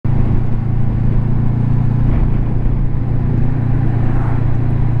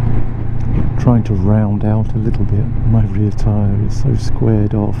Trying to round out a little bit. My rear tyre is so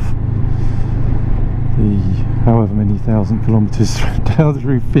squared off. The however many thousand kilometres down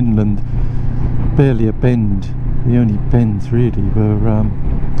through Finland, barely a bend. The only bends really were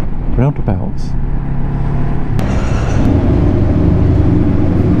roundabouts.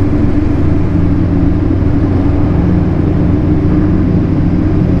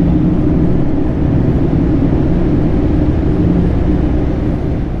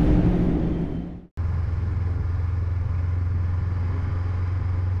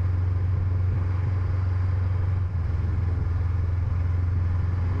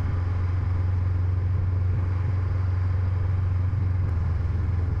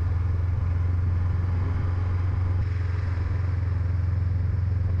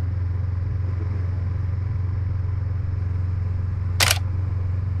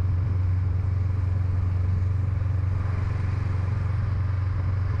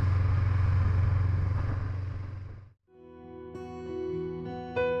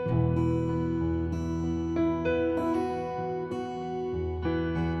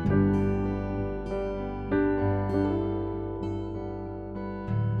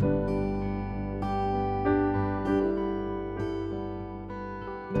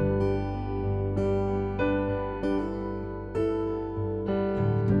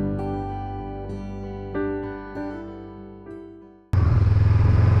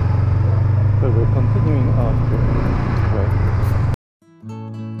 Continuing our trip west.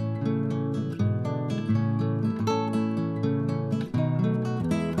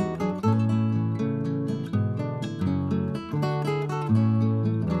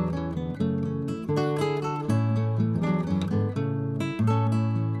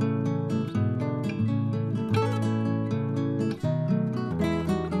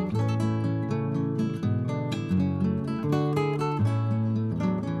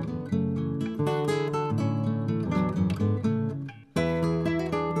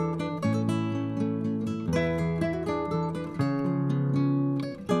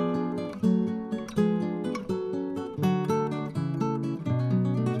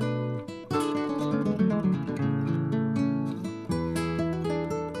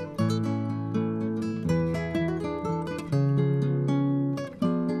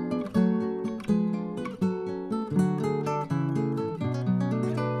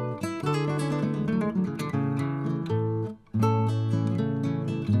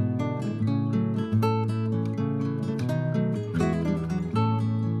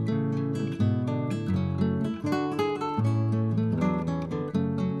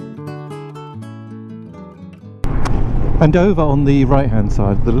 And over on the right hand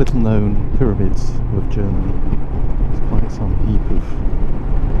side, the little known pyramids of Germany. It's quite some heap of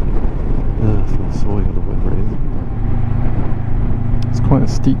earth or soil or whatever it is. It's quite a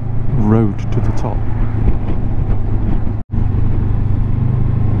steep road to the top.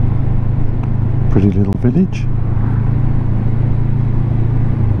 Pretty little village.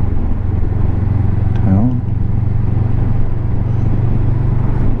 Town.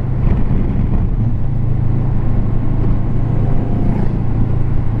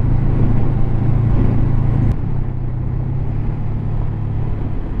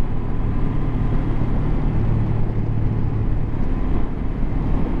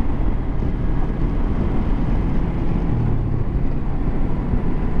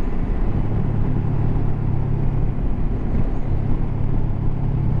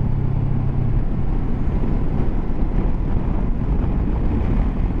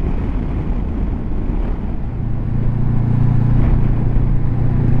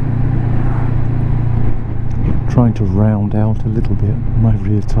 Trying to round out a little bit. My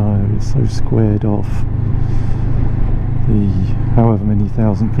rear tyre is so squared off. The however many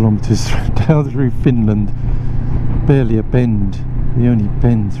thousand kilometres down through Finland, barely a bend. The only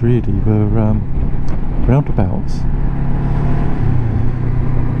bends really were roundabouts.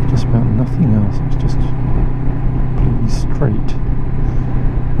 Just about nothing else. It was just completely straight.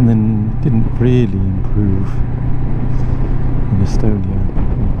 And then it didn't really improve in Estonia.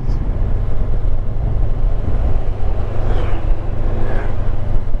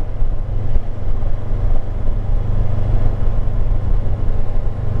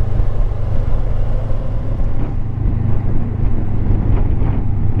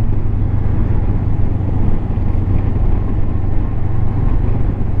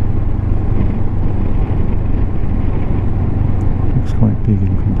 Big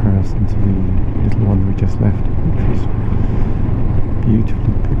in comparison to the little one we just left, which was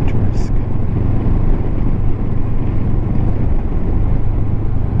beautifully picturesque.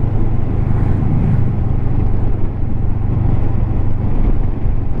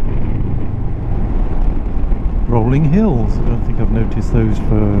 rolling hills. I don't think I've noticed those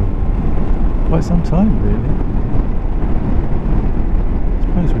for quite some time, really. I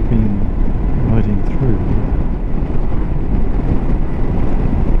suppose we've been riding through.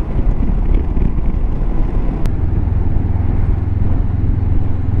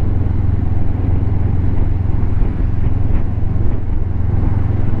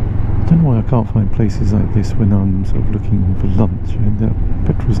 I don't know why I can't find places like this when I'm sort of looking for lunch. There are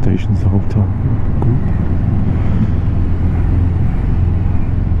petrol stations the whole time. Cool.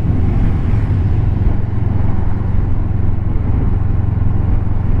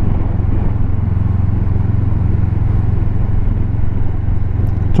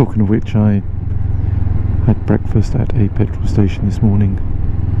 Talking of which, I had breakfast at a petrol station this morning.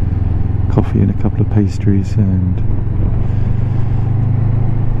 Coffee and a couple of pastries and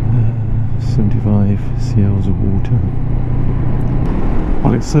 75 cls of water.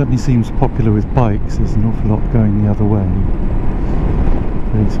 Well, it certainly seems popular with bikes. There's an awful lot going the other way.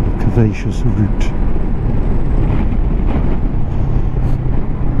 Very sort of curvaceous route.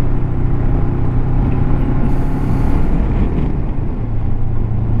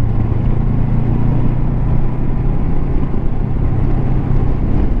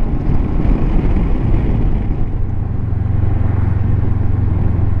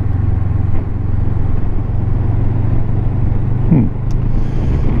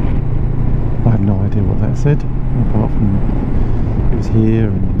 Said, apart from it was here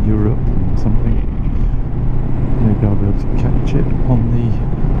and in Europe and something. Maybe I'll be able to catch it on the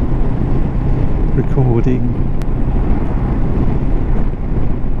recording.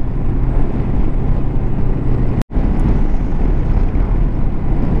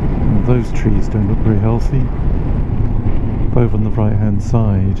 Well, those trees don't look very healthy, both on the right hand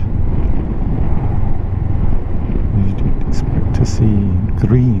side. You'd expect to see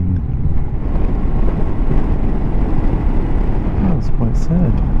green. That's quite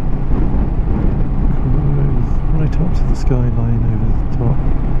sad. Right up to the skyline over the top.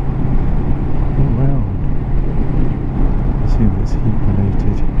 All round. I assume it's heat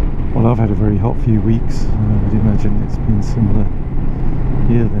related. Well, I've had a very hot few weeks. I would imagine it's been similar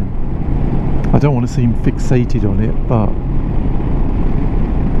here then. I don't want to seem fixated on it, but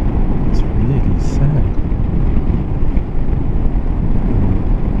it's really sad.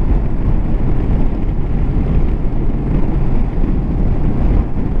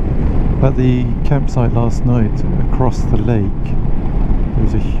 At the campsite last night, across the lake, there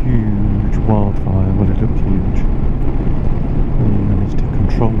was a huge wildfire. Well, it looked huge. They managed to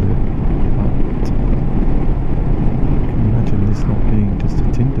control it, but I can imagine this not being just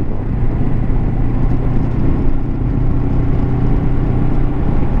a tinder bomb.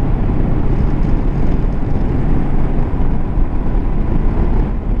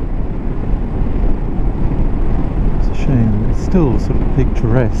 It's a shame. It's still sort of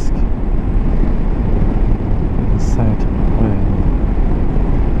picturesque. Sad way.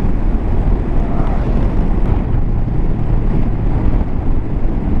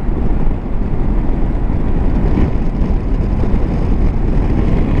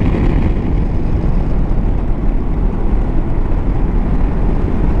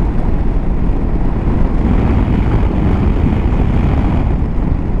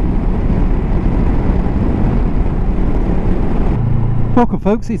 Welcome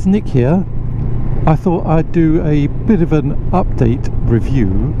folks, it's Nick here. I thought I'd do a bit of an update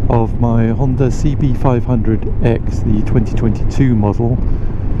review of my Honda CB500X, the 2022 model,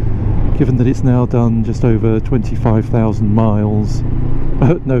 given that it's now done just over 25,000 miles,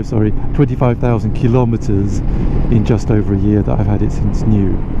 no sorry, 25,000 kilometers in just over a year that I've had it since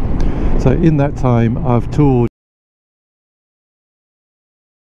new. So in that time I've toured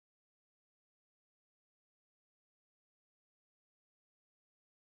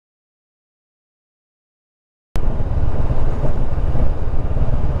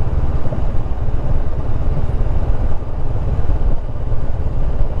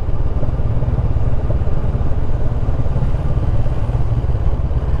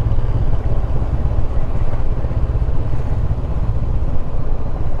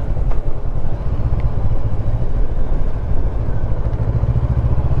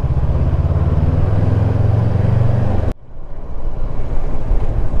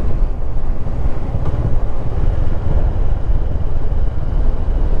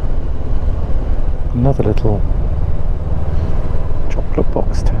another little chocolate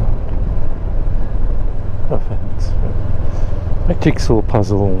box town. No offence. Like jigsaw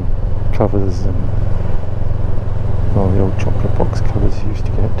puzzle covers and all the old chocolate box covers you used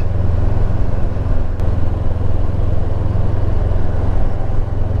to get.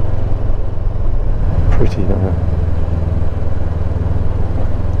 Pretty though.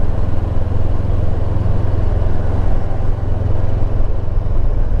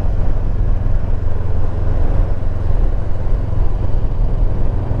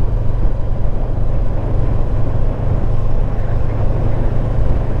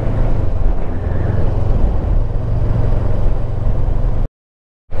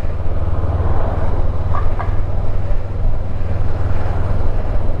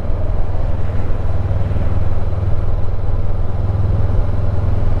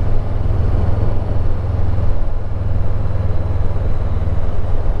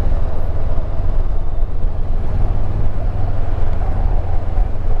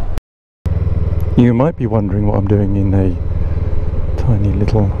 You might be wondering what I'm doing in a tiny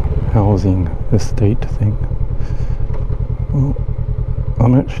little housing estate thing. Well,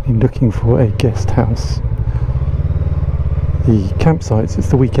 I'm actually looking for a guest house. The campsites, it's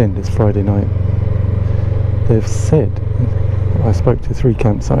the weekend, it's Friday night. They've said, I spoke to 3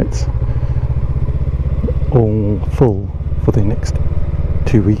 campsites, all full for the next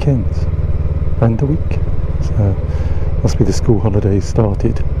 2 weekends and a week. So must be the school holidays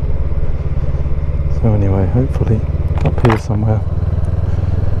started. So anyway, hopefully up here somewhere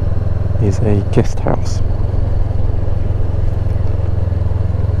is a guest house.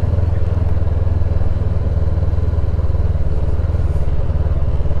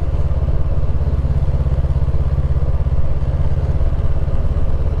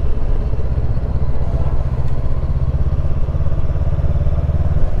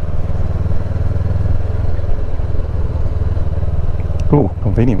 Oh,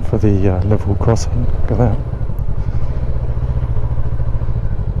 convenient for the level crossing. Look at that.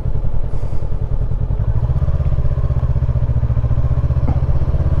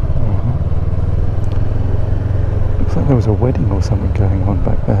 Looks like there was a wedding or something going on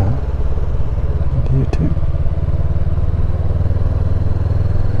back there. And here too.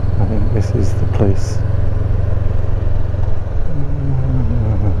 I think this is the place.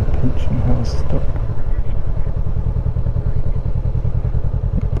 Pension house stock.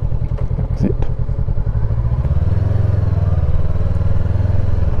 It.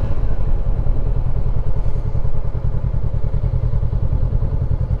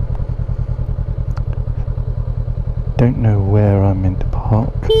 Don't know where I'm meant to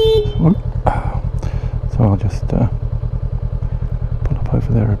park, so I'll just pull up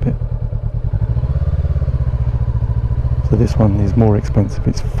over there a bit. So this one is more expensive,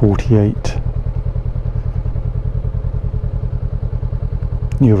 it's 48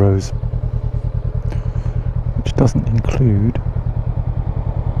 euros. Doesn't include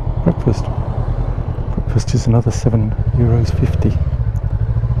breakfast. Breakfast is another €7.50.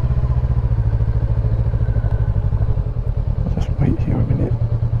 I'll just wait here a minute.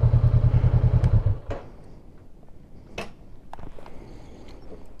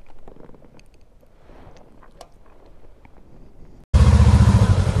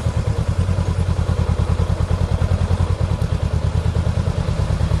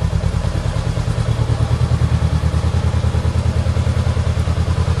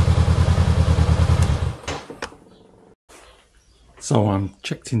 So I'm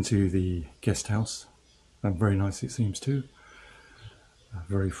checked into the guest house, and very nice it seems too. A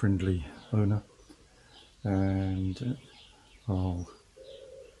very friendly owner, and I'll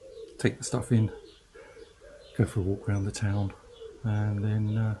take the stuff in, go for a walk around the town, and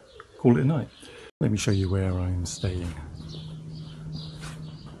then call it a night. Let me show you where I'm staying.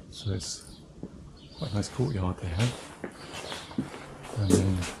 So it's quite a nice courtyard they have, and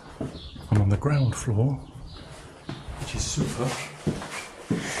then I'm on the ground floor, which is super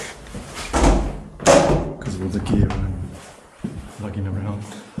because of all the gear I'm lugging around.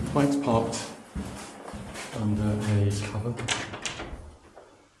 Bike's parked under a cover,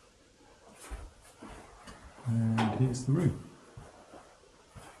 and here's the room.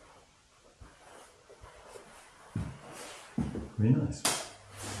 Very nice.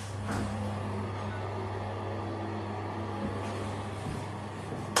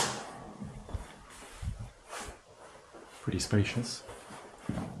 Pretty spacious.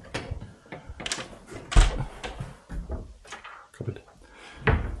 Cupboard.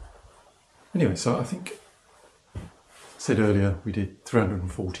 Anyway, so I think I said earlier we did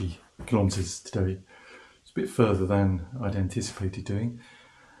 340 kilometres today. It's a bit further than I'd anticipated doing,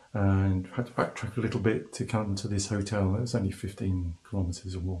 and had to backtrack a little bit to come to this hotel. It was only 15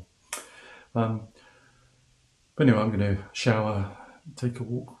 kilometres or more. But anyway, I'm going to shower, take a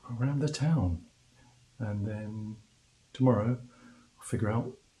walk around the town, and then tomorrow I'll figure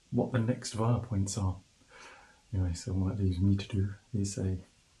out what the next via points are. Anyway, so what that leaves me to do is say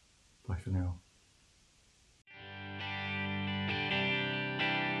bye for now.